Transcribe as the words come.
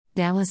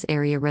Dallas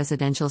Area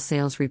Residential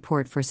Sales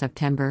Report for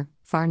September,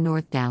 Far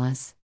North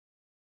Dallas.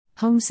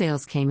 Home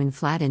sales came in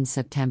flat in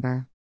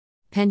September.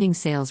 Pending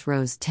sales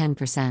rose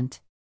 10%.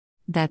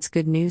 That's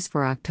good news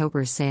for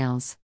October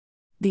sales.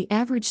 The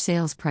average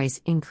sales price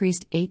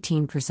increased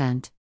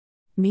 18%.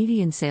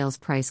 Median sales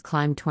price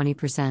climbed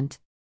 20%.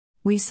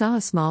 We saw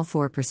a small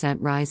 4%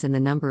 rise in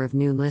the number of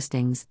new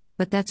listings,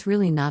 but that's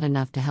really not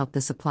enough to help the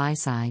supply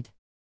side.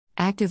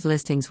 Active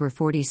listings were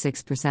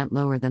 46%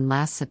 lower than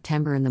last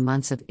September, and the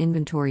months of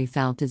inventory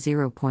fell to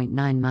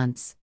 0.9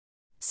 months.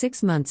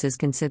 6 months is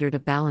considered a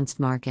balanced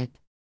market.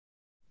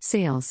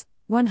 Sales,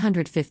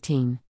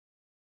 115.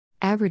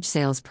 Average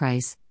sales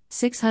price,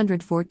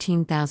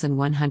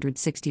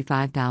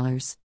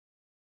 $614,165.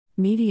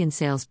 Median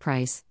sales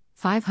price,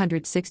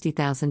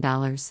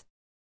 $560,000.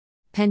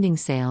 Pending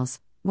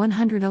sales,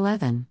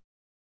 111.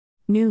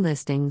 New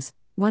listings,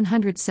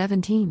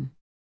 117.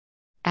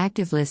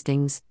 Active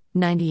listings,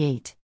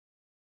 98.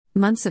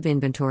 Months of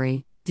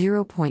inventory,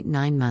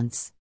 0.9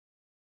 months.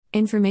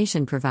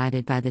 Information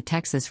provided by the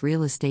Texas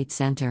Real Estate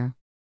Center.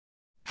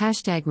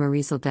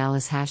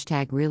 #MarisylDallas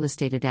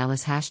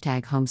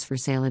 #RealEstateADallas #Homes for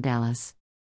Sale Dallas.